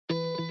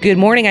Good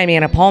morning, I'm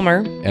Anna Palmer.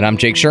 And I'm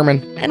Jake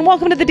Sherman. And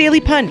welcome to the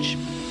Daily Punch.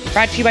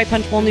 Brought to you by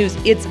Punchbowl News.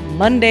 It's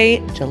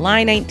Monday,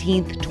 July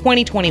 19th,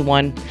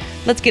 2021.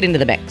 Let's get into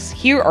the mix.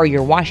 Here are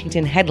your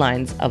Washington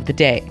headlines of the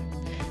day.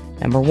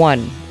 Number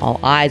one, all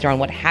eyes are on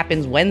what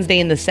happens Wednesday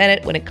in the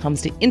Senate when it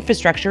comes to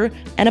infrastructure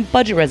and a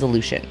budget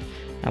resolution.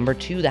 Number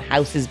two, the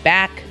House is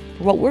back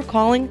for what we're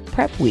calling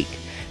Prep Week.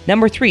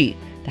 Number three,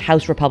 the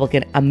House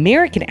Republican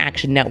American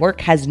Action Network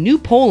has new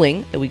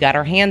polling that we got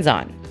our hands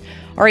on.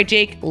 All right,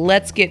 Jake,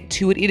 let's get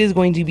to it. It is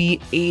going to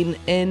be an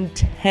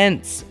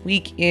intense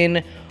week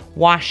in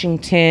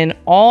Washington.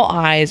 All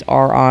eyes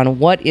are on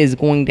what is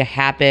going to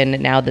happen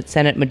now that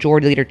Senate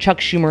Majority Leader Chuck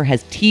Schumer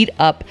has teed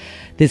up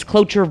this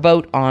cloture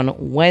vote on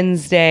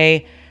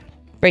Wednesday.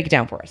 Break it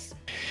down for us.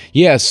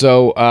 Yeah,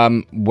 so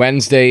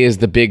Wednesday is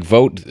the big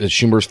vote.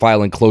 Schumer's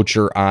filing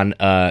cloture on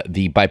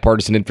the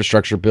bipartisan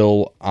infrastructure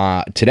bill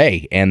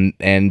today, and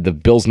the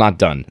bill's not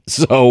done.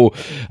 So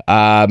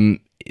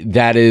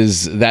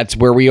that's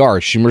where we are.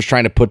 Schumer's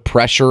trying to put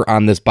pressure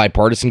on this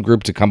bipartisan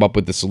group to come up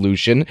with the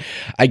solution.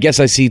 I guess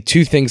I see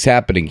two things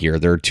happening here.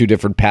 There are two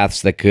different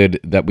paths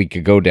that we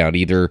could go down.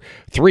 Either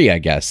three, I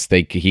guess.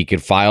 He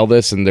could file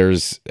this and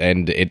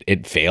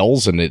it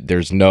fails and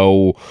there's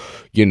no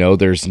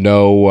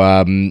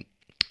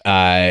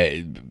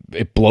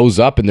it blows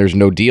up and there's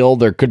no deal.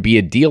 There could be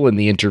a deal in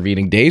the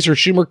intervening days, or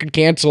Schumer could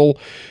cancel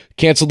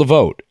the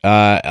vote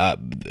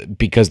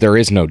because there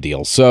is no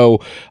deal. So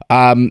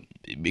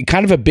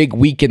kind of a big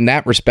week in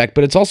that respect,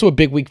 but it's also a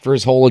big week for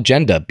his whole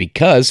agenda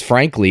because,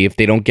 frankly, if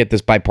they don't get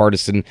this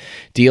bipartisan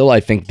deal, I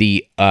think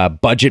the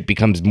budget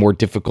becomes more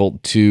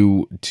difficult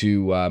to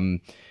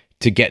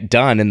get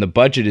done, and the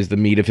budget is the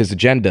meat of his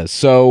agenda.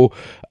 So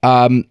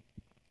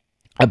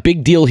a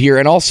big deal here.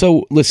 And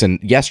also, listen,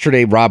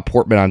 yesterday Rob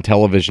Portman on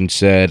television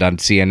on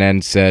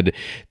CNN said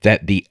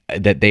that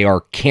they are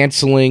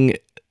canceling.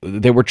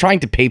 They were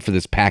trying to pay for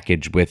this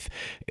package with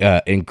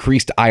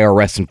increased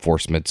IRS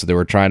enforcement. So they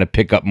were trying to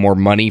pick up more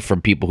money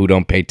from people who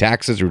don't pay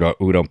taxes or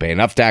who don't pay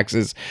enough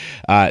taxes.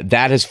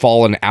 That has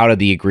fallen out of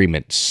the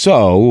agreement.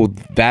 So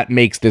that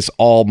makes this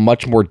all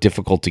much more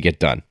difficult to get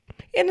done.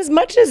 And as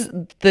much as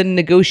the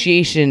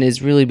negotiation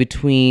is really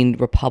between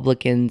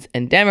Republicans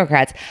and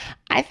Democrats,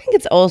 I think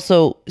it's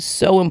also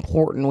so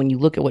important when you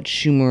look at what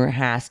Schumer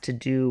has to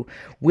do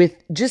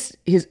with just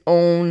his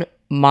own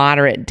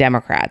moderate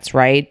Democrats,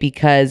 right?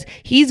 Because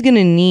he's going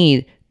to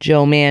need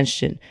Joe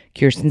Manchin,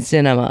 Kyrsten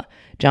Sinema,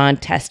 John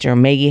Tester,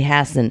 Maggie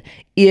Hassan,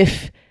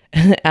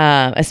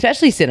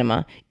 especially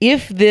Sinema,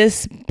 if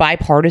this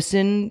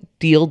bipartisan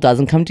deal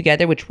doesn't come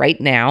together, which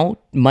right now,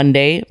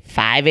 Monday,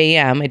 5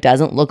 a.m., it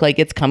doesn't look like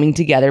it's coming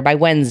together by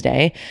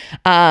Wednesday.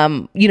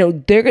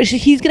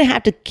 He's going to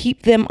have to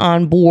keep them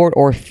on board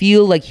or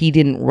feel like he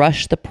didn't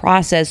rush the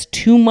process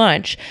too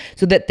much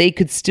so that they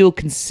could still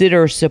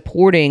consider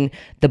supporting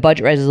the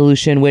budget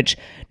resolution, which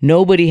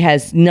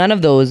none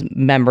of those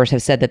members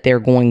have said that they're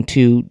going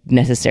to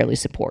necessarily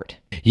support.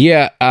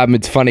 Yeah,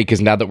 it's funny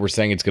because now that we're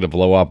saying it's going to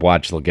blow up,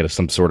 watch, they'll get us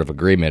some sort of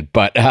agreement.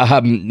 But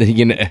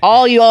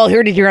all you all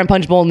heard it here on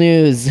Punchbowl News.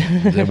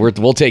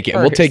 We'll take it.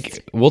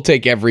 We'll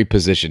take every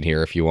position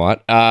here if you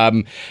want.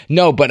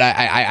 No, but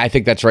I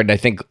think that's right. And I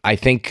think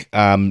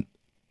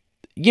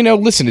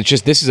listen, it's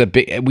just, this is a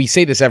big, we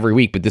say this every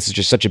week, but this is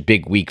just such a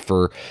big week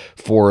for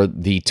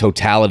the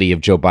totality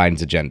of Joe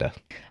Biden's agenda.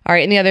 All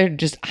right, and the other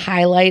just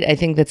highlight, I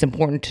think that's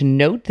important to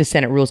note, the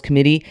Senate Rules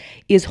Committee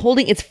is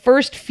holding its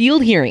first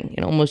field hearing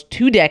in almost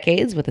 2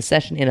 decades with a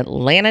session in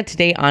Atlanta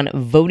today on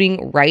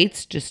voting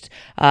rights. Just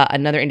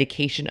another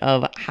indication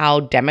of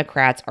how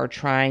Democrats are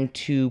trying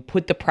to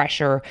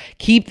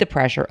keep the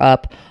pressure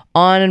up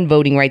on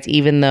voting rights,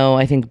 even though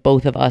I think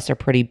both of us are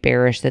pretty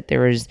bearish that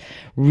there is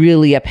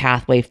really a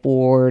pathway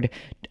forward,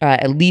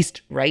 at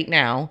least right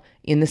now,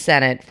 in the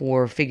Senate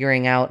for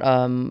figuring out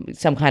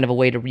some kind of a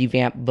way to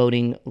revamp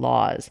voting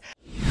laws.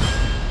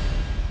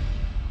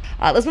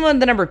 Let's move on to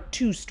the number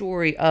 2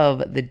 story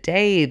of the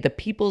day. The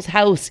People's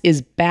House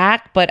is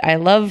back, but I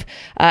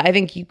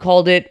think you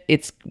called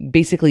it's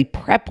basically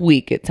prep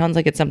week. It sounds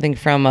like it's something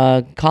from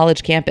a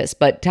college campus,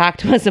 but talk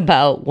to us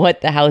about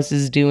what the House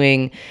is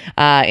doing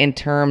in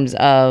terms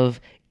of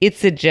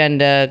its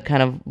agenda,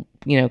 kind of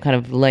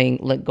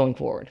going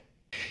forward.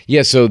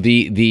 Yeah, so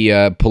the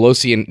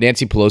Pelosi and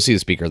Nancy Pelosi, the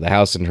Speaker of the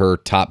House, and her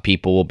top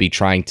people will be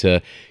trying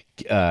to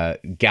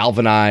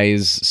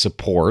galvanize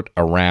support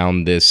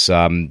around this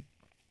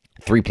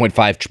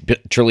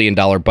 $3.5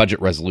 trillion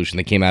budget resolution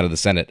that came out of the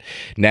Senate.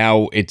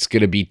 Now it's going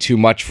to be too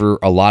much for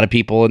a lot of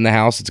people in the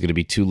House. It's going to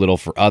be too little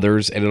for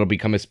others, and it'll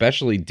become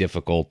especially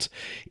difficult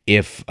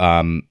if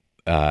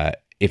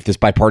if this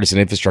bipartisan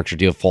infrastructure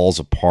deal falls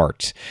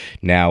apart.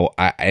 Now,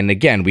 and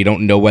again, we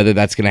don't know whether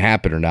that's going to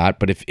happen or not,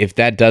 but if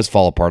that does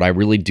fall apart, I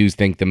really do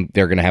think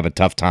they're going to have a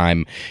tough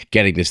time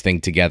getting this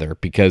thing together,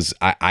 because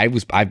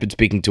I've been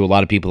speaking to a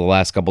lot of people the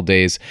last couple of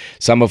days,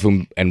 some of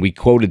whom, and we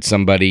quoted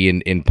somebody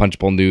in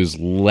Punchbowl News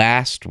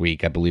last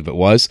week, I believe it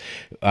was,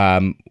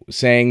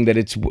 saying that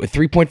it's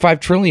 3.5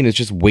 trillion is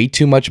just way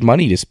too much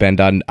money to spend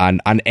on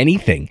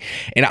anything.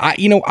 And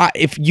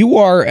if you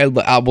are,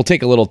 we'll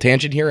take a little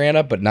tangent here,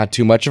 Anna, but not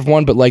too much of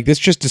one. But like this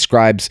just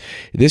describes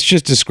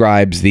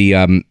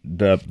the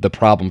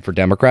problem for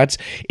Democrats.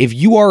 If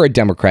you are a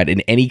Democrat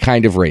in any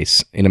kind of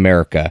race in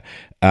America,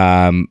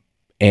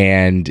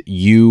 and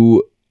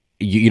you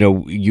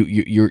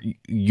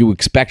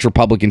expect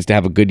Republicans to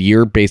have a good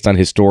year based on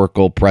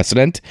historical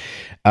precedent,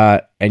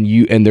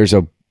 and there's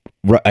a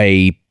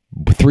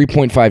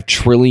 $3.5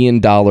 trillion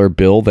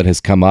bill that has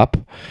come up.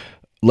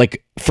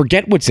 Like,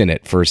 forget what's in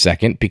it for a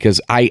second,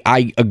 because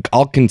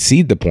I'll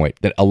concede the point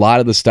that a lot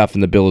of the stuff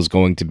in the bill is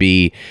going to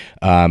be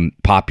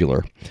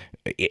popular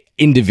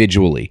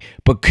individually,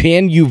 but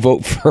can you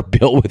vote for a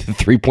bill with a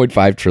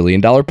 $3.5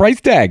 trillion price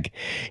tag?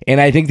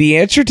 And I think the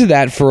answer to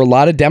that for a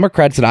lot of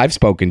Democrats that I've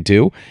spoken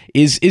to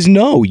is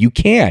no, you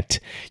can't.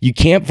 You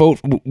can't vote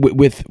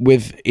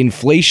with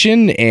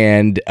inflation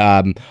and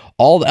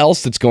all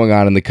else that's going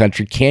on in the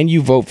country. Can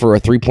you vote for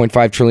a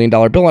 $3.5 trillion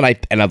bill?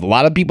 And a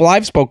lot of people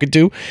I've spoken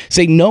to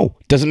say no,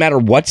 doesn't matter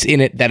what's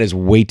in it. That is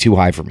way too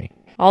high for me.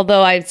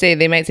 Although I'd say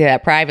they might say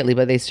that privately,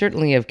 but they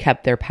certainly have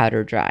kept their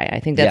powder dry. I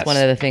think that's one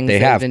of the things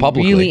that's been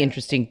publicly really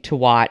interesting to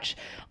watch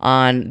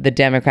on the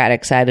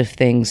Democratic side of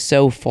things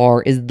so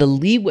far is the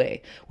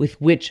leeway with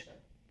which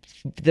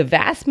the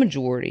vast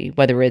majority,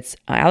 whether it's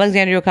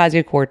Alexandria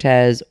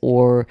Ocasio-Cortez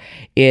or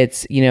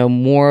it's,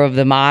 more of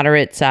the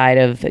moderate side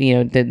of,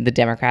 the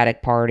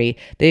Democratic Party,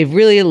 they've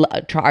really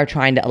are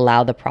trying to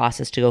allow the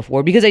process to go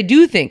forward. Because I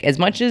do think, as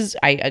much as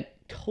I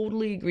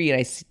totally agree,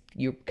 and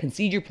you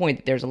concede your point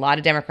that there's a lot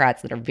of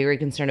Democrats that are very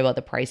concerned about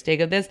the price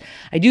tag of this.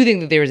 I do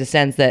think that there is a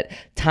sense that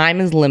time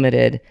is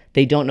limited.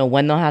 They don't know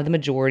when they'll have the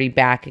majority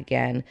back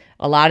again.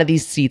 A lot of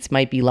these seats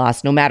might be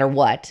lost no matter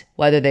what,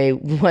 whether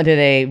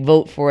they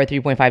vote for a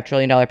 $3.5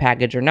 trillion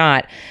package or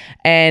not.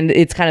 And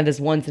it's kind of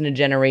this once in a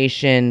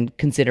generation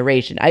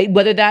consideration.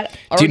 Whether that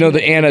do you know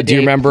the Anna? Do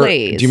you remember?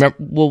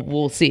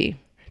 We'll see.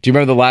 Do you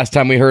remember the last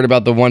time we heard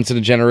about the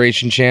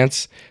once-in-a-generation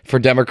chance for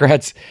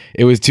Democrats?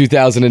 It was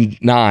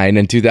 2009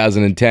 and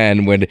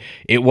 2010 when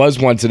it was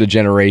once in a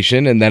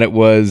generation, and then it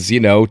was,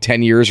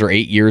 10 years or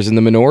 8 years in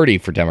the minority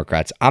for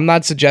Democrats. I'm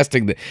not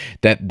suggesting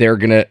that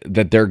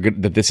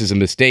this is a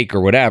mistake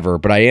or whatever,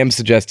 but I am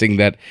suggesting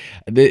that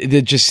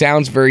it just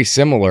sounds very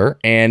similar.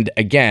 And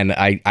again,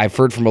 I've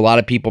heard from a lot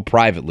of people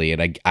privately,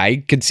 and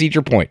I concede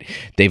your point.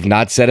 They've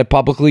not said it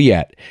publicly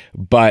yet,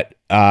 but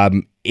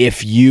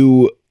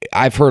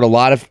I've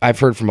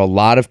heard from a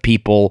lot of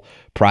people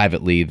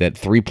privately that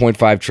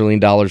 $3.5 trillion,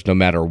 no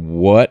matter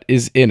what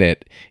is in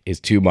it, is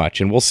too much.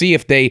 And we'll see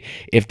if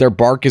their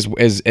bark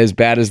is as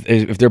bad as,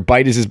 if their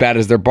bite is as bad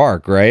as their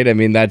bark, right? I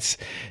mean,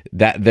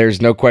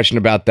 there's no question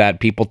about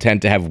that. People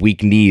tend to have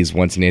weak knees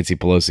once Nancy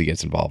Pelosi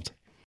gets involved.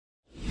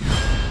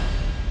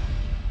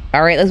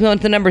 All right, let's move on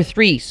to the number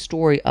 3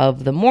 story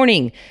of the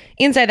morning.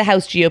 Inside the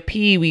House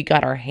GOP, we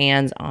got our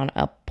hands on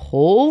a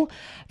poll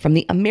from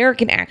the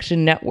American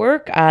Action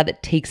Network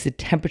that takes the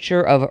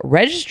temperature of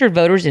registered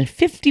voters in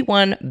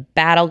 51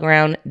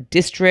 battleground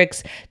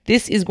districts.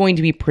 This is going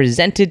to be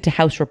presented to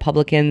House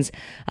Republicans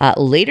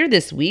later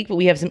this week, but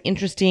we have some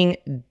interesting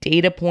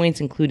data points,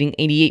 including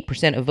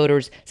 88% of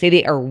voters say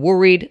they are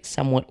worried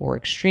somewhat or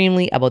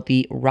extremely about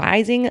the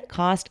rising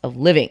cost of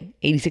living.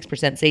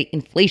 86% say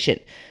inflation.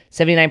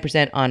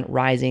 79% on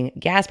rising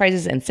gas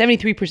prices, and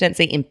 73%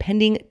 say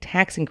impending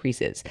tax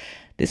increases.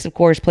 This, of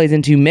course, plays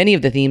into many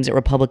of the themes that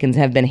Republicans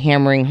have been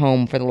hammering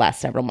home for the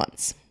last several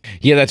months.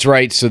 Yeah, that's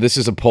right. So this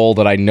is a poll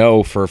that I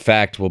know for a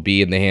fact will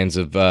be in the hands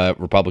of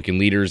Republican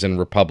leaders and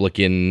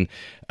Republican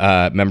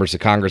members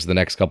of Congress in the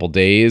next couple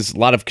days. A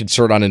lot of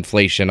concern on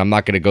inflation. I'm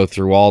not going to go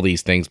through all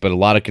these things, but a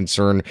lot of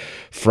concern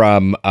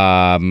from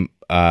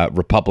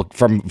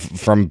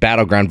from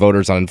battleground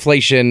voters on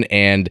inflation,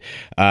 and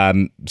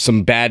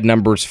some bad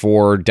numbers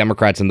for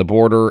Democrats on the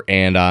border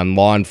and on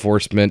law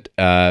enforcement.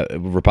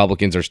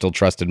 Republicans are still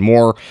trusted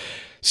more.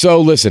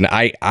 So listen,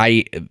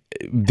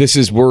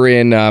 we're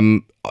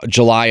in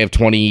July of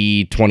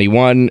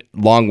 2021,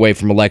 long way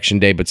from Election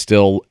Day, but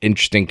still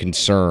interesting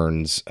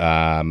concerns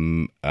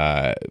from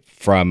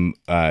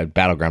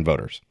battleground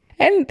voters.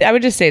 And I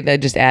would just say that,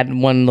 just add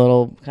one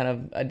little kind of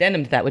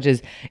addendum to that, which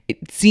is it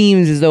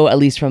seems as though, at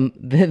least from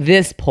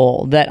this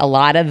poll, that a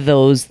lot of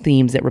those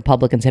themes that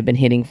Republicans have been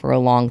hitting for a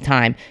long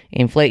time,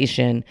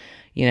 inflation,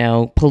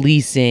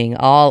 policing,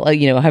 all,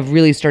 have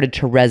really started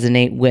to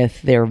resonate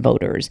with their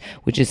voters,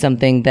 which is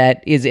something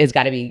that is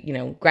got to be,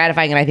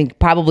 gratifying. And I think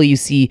probably you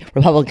see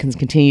Republicans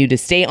continue to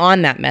stay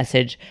on that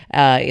message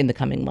in the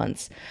coming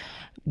months.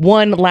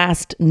 One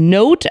last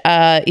note,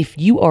 if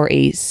you are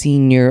a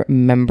senior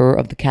member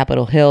of the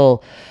Capitol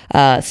Hill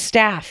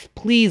staff,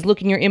 please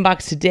look in your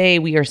inbox today.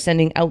 We are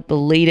sending out the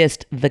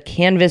latest The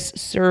Canvas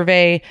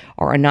survey,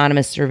 our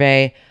anonymous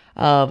survey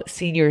of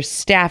senior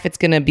staff. It's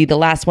going to be the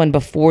last one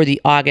before the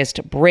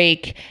August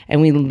break,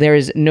 and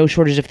there's no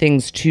shortage of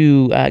things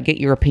to get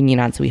your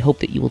opinion on, so we hope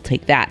that you will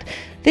take that.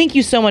 Thank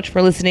you so much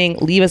for listening.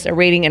 Leave us a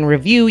rating and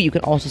review. You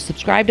can also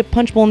subscribe to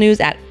Punchbowl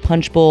News at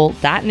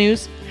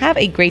punchbowl.news. Have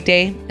a great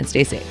day and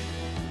stay safe.